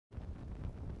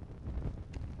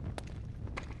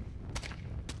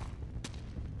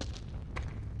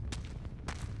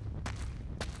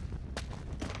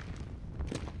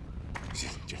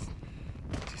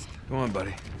Come on,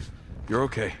 buddy. You're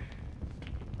okay.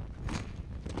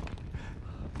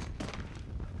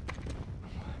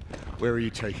 Where are you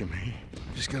taking me?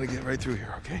 I'm just gonna get right through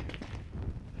here, okay?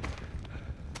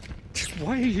 Just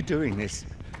why are you doing this?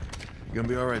 You're gonna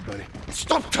be alright, buddy.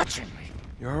 Stop touching me!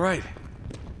 You're alright.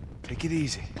 Take it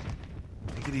easy.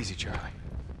 Take it easy, Charlie.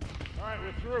 Alright,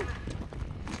 we're through.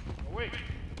 Oh, wait.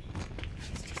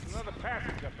 There's another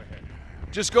passage up ahead.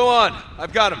 Just go on.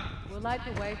 I've got him. We'll light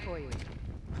the way for you.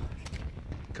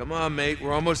 Come on, mate.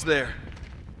 We're almost there.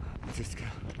 Oh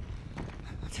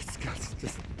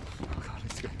God,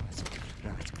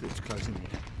 it's closing in.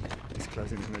 It's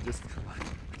closing in.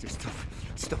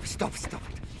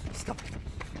 Stop it.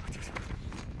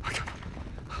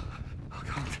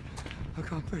 I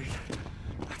can't breathe.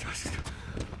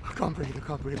 I can't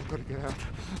breathe. I've got to get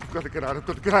out. I've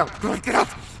got to get out.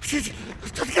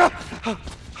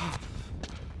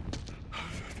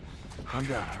 Calm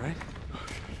down, all right?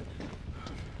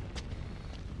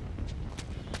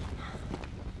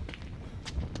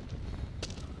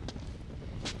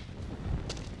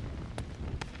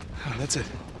 Oh, that's it.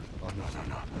 Oh, no.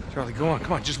 Charlie, go on.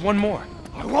 Come on, just one more.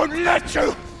 I won't let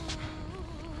you!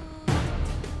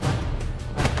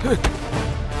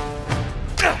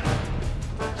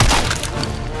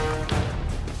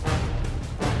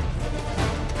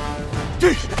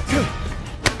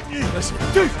 Listen.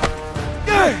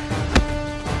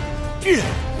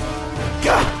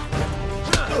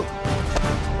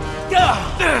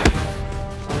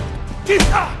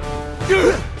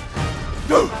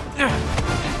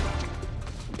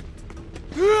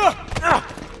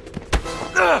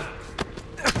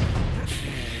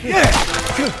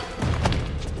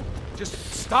 Just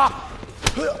stop.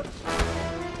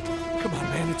 Come on,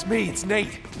 man. It's me. It's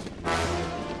Nate.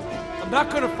 I'm not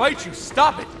gonna fight you.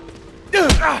 Stop it.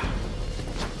 All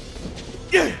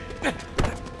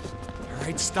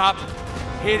right, stop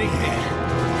hitting me.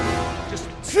 Just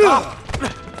stop.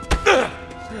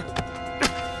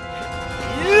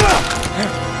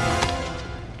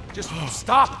 Just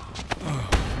stop.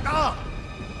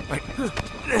 Wait.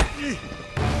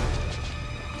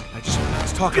 I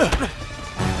was talking.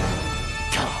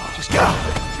 Just go.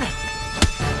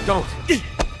 Don't.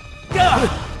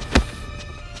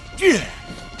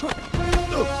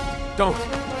 Don't.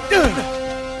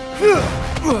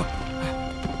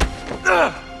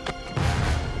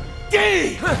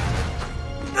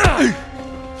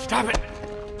 Stop it.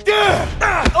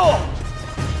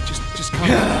 Just calm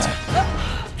down.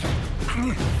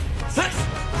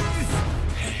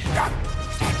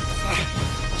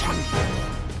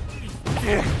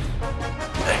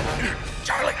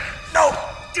 Charlie, no!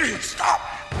 Stop!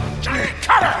 Charlie,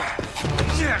 cut her!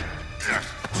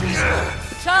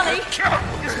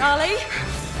 Charlie!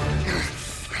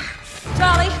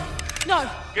 Charlie! No!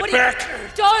 Get back!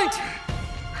 Don't!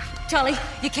 Charlie,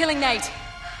 you're killing Nate.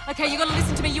 Okay, you gotta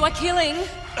listen to me. You are killing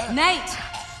Nate.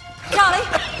 Charlie!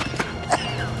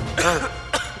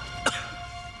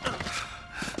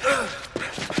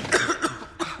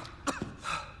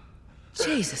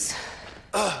 Jesus.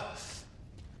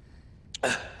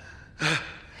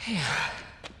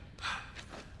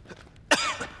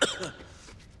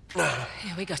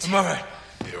 Here we go. I'm all right.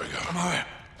 Here we go. I'm all right.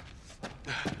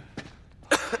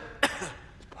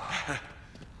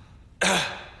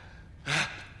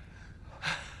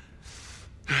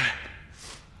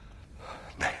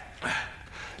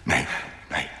 Nate,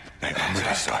 I'm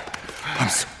really sorry. I'm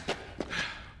sorry.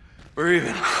 We're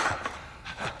even.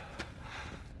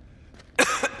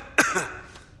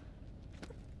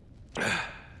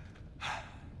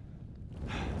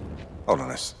 Hold on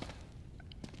this.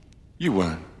 You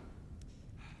weren't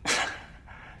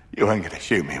gonna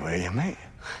shoot me, were you, mate?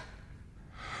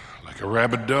 Like a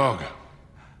rabid dog.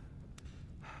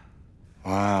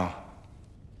 Wow.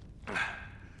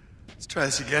 Let's try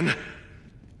this again.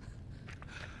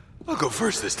 I'll go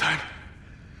first this time.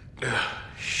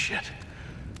 Shit.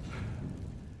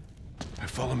 Now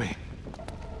follow me.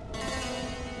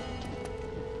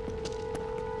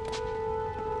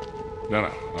 No,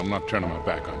 I'm not turning my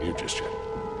back on you just yet.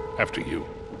 After you.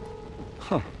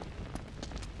 Huh.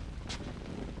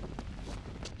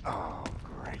 Oh,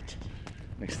 great.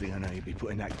 Next thing I know, you'll be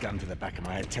putting that gun to the back of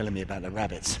my head telling me about the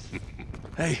rabbits.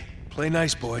 Hey, play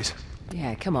nice, boys.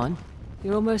 Yeah, come on.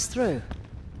 You're almost through.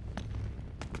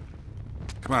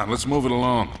 Come on, let's move it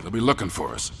along. They'll be looking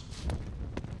for us.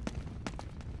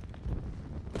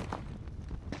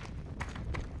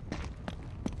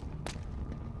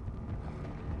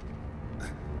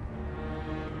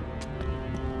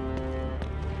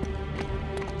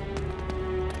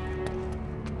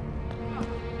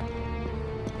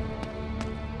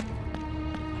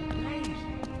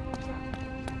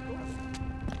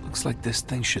 Looks like this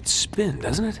thing should spin,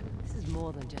 doesn't it? This is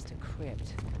more than just a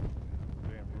crypt.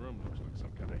 Damn room looks like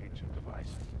some kind of ancient device.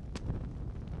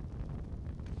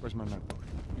 Where's my notebook?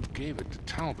 You gave it to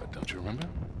Talbot, don't you remember?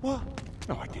 What?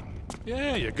 No, I didn't.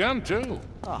 Yeah, your gun too.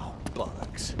 Oh,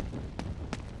 bollocks.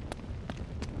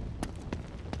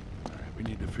 All right, we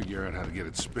need to figure out how to get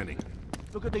it spinning.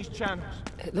 Look at these channels.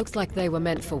 It looks like they were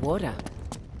meant for water.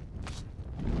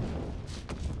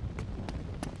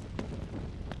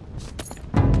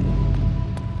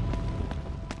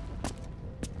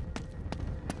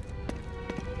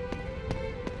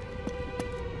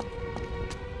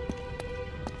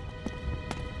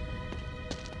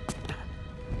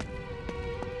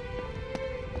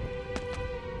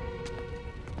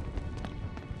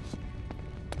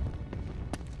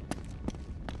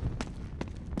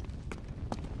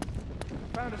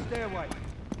 Found a stairway.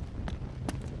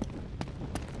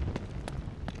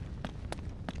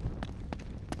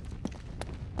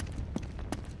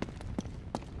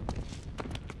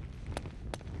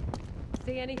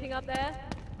 See anything up there?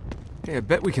 Hey, I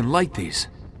bet we can light these.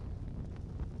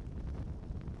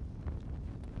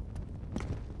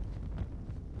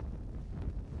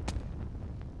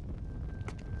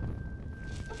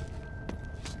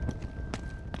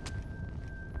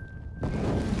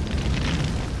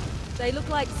 They look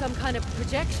like some kind of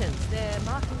projections. They're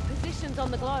marking positions on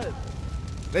the globe.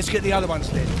 Let's get the other ones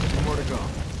then. More to go.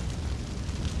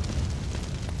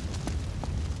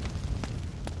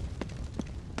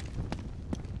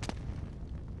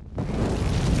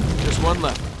 Just one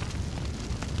left.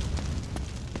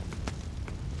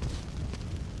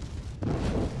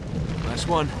 Last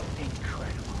one.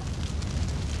 Incredible.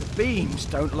 The beams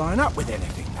don't line up with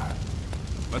anything, though.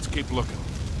 Let's keep looking.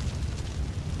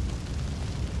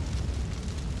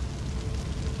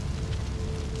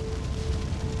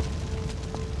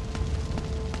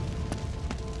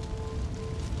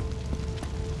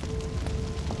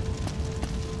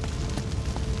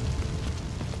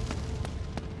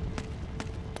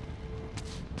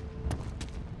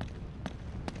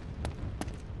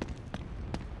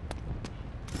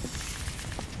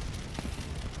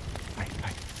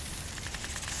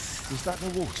 Is that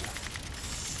the water?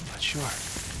 I'm not sure.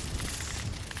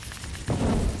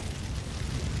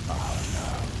 Oh no.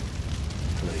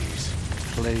 Please.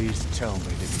 Please tell me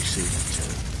that you see them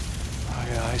too. Oh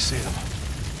yeah, I see them.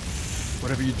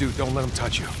 Whatever you do, don't let them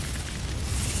touch you.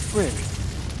 Really?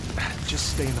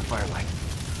 Just stay in the firelight.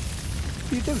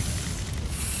 What are you doing?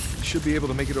 You should be able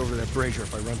to make it over to that brazier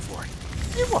if I run for it.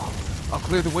 You won't. I'll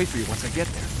clear the way for you once I get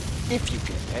there. If you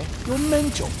get there, you're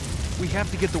mental. We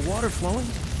have to get the water flowing.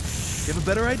 You have a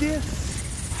better idea?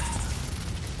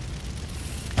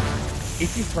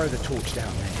 If you throw the torch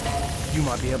down there, you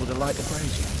might be able to light the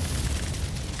brazier.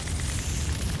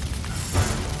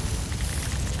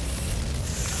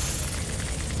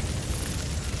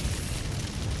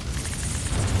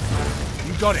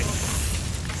 You got it.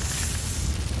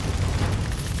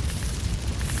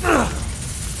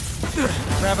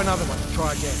 Grab another one.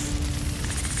 Try again.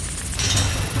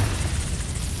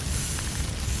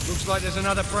 Looks like there's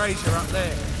another brazier up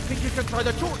there. Think you can throw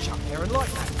the torch up there and light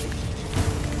that thing?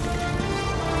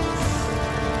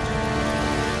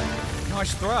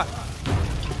 Nice throw.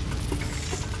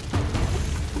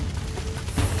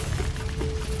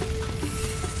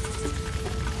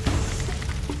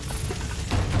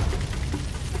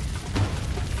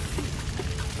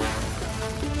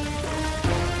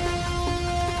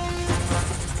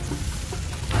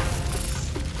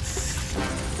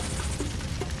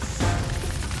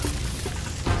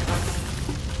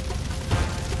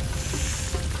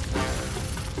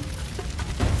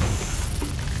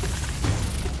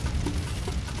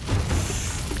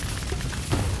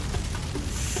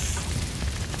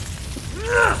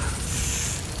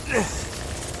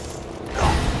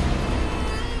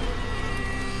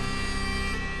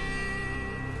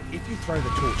 If you throw the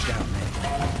torch down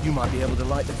there, you might be able to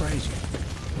light the brazier.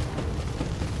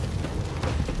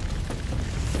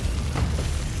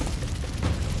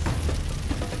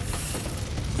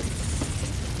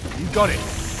 You got it.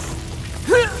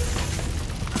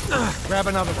 Grab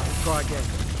another one. Try again.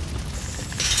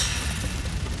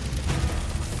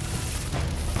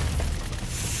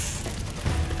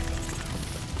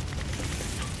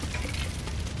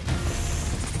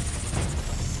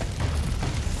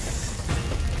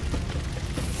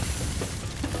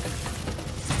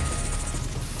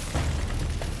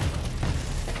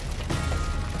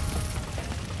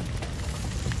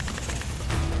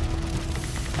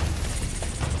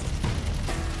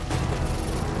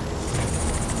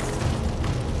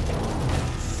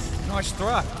 Nice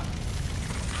throw.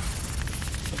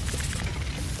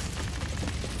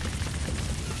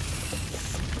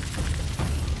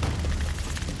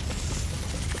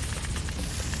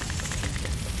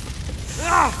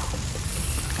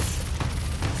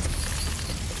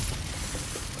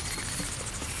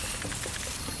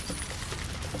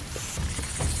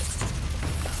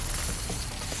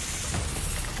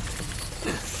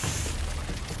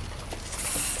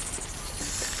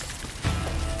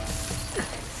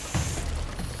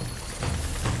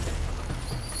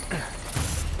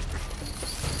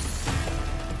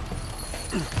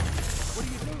 What are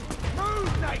you doing?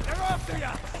 Move, Nate! They're after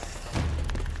you!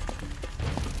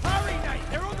 Hurry, Nate!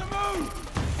 They're on the move!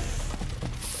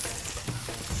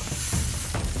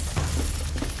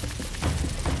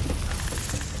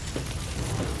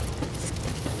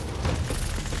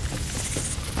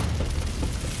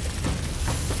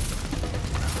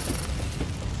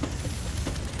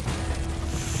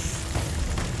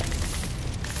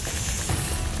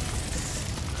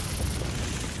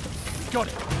 Got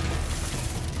it.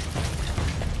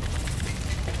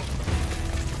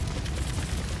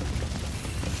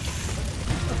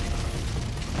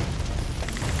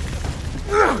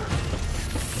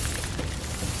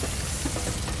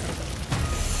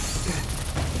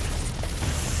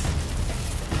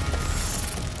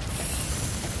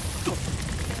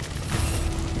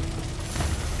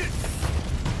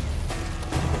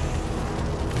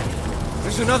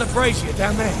 There's another brazier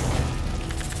down there.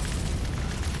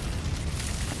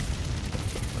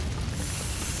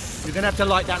 You're gonna have to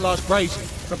light that last brazier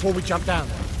before we jump down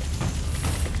there.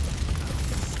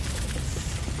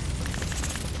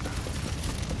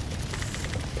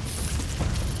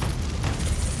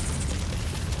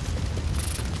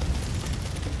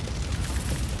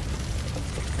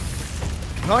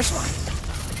 Nice one.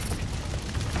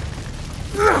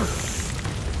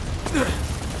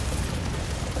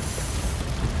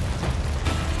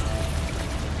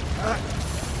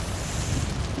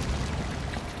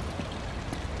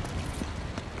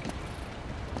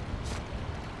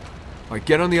 All right,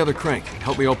 get on the other crank and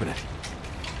help me open it.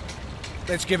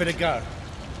 Let's give it a go.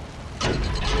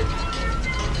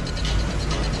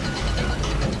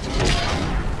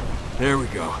 There we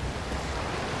go.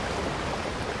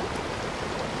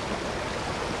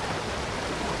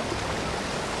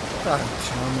 Don't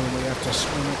tell me we have to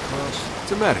swim across. What's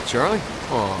the matter, Charlie?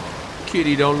 Oh,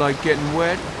 Kitty don't like getting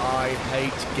wet? I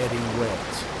hate getting wet.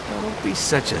 Oh, don't be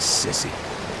such a sissy.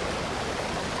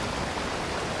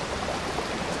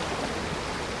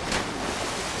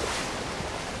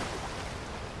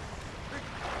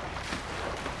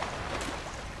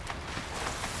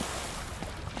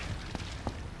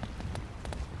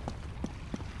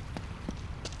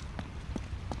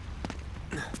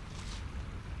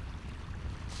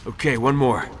 Okay, one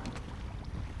more.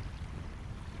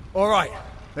 All right,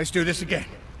 let's do this again.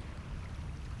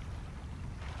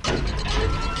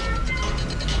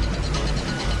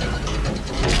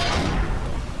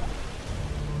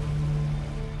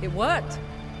 It worked.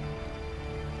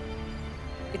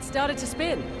 It started to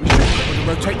spin. We should be able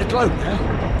to rotate the globe now.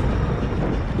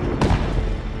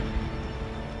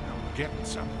 Now we're getting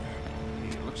somewhere.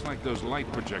 It looks like those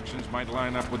light projections might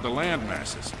line up with the land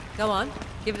masses. Go on,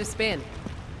 give it a spin.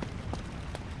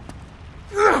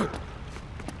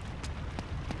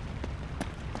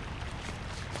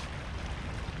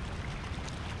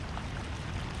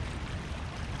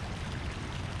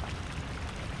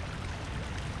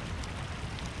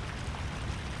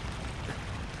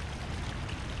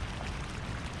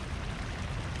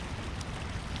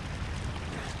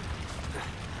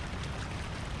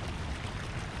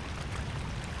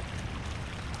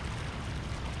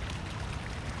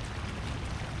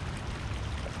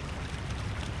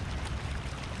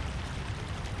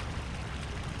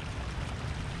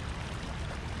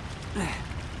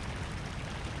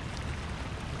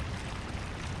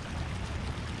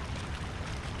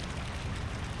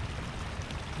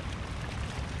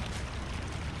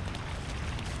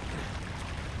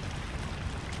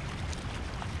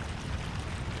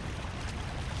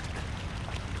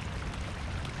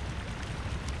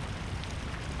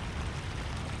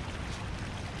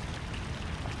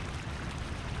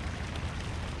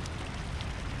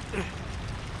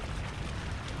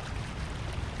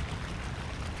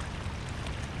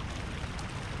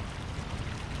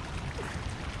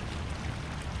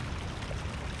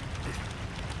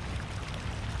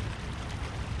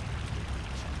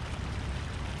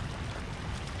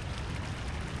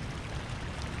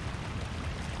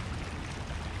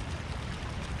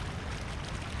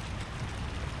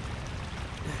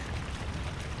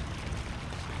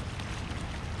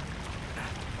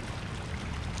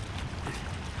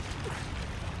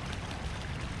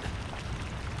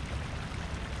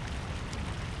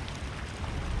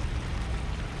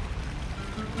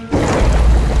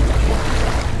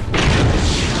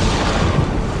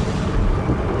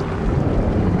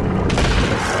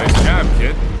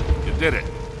 Did it.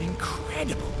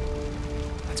 Incredible.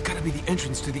 That's gotta be the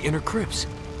entrance to the inner crypts.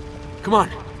 Come on.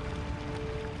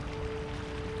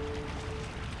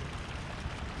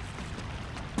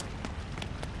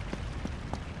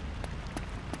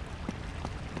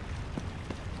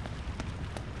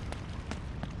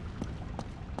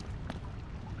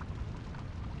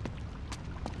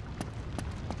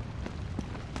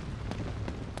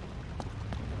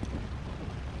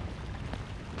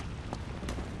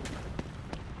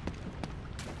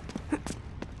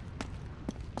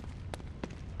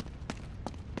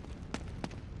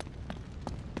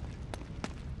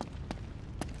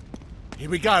 Here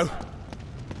we go.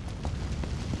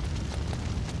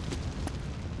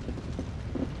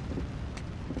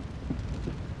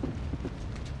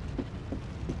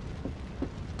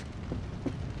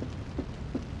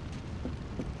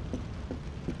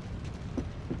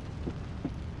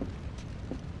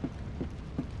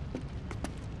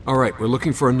 All right, we're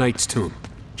looking for a knight's tomb,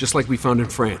 just like we found in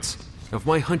France. Now, if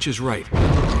my hunch is right,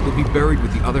 he'll be buried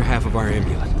with the other half of our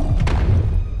amulet.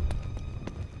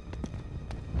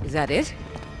 Is that it?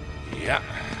 Yeah,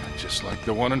 just like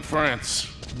the one in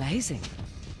France. Amazing.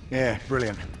 Yeah,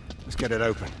 brilliant. Let's get it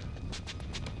open.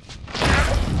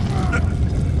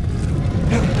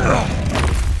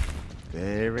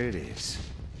 There it is.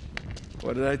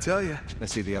 What did I tell you?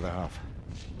 Let's see the other half.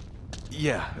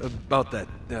 Yeah, about that,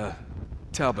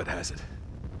 Talbot has it.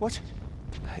 What?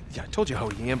 Yeah, I told you how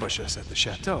he ambushed us at the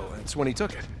chateau. That's when he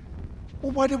took it.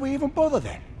 Well, why did we even bother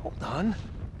then? Hold on.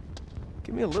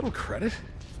 Give me a little credit.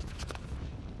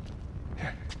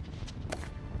 Here.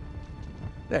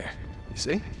 There. You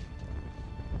see?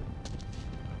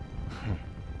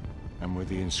 And with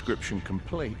the inscription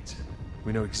complete...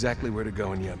 We know exactly where to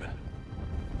go in Yemen.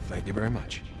 Thank you very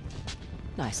much.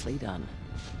 Nicely done.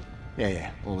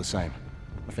 Yeah, all the same.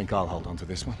 I think I'll hold on to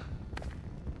this one.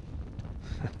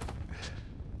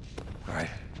 All right.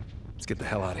 Let's get the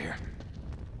hell out of here.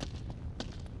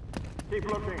 Keep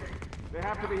looking. They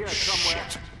have to be here somewhere.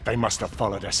 Shit. They must have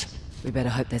followed us. We better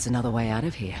hope there's another way out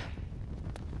of here.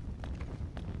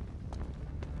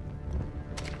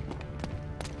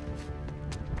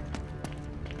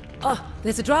 Oh,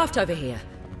 there's a draft over here.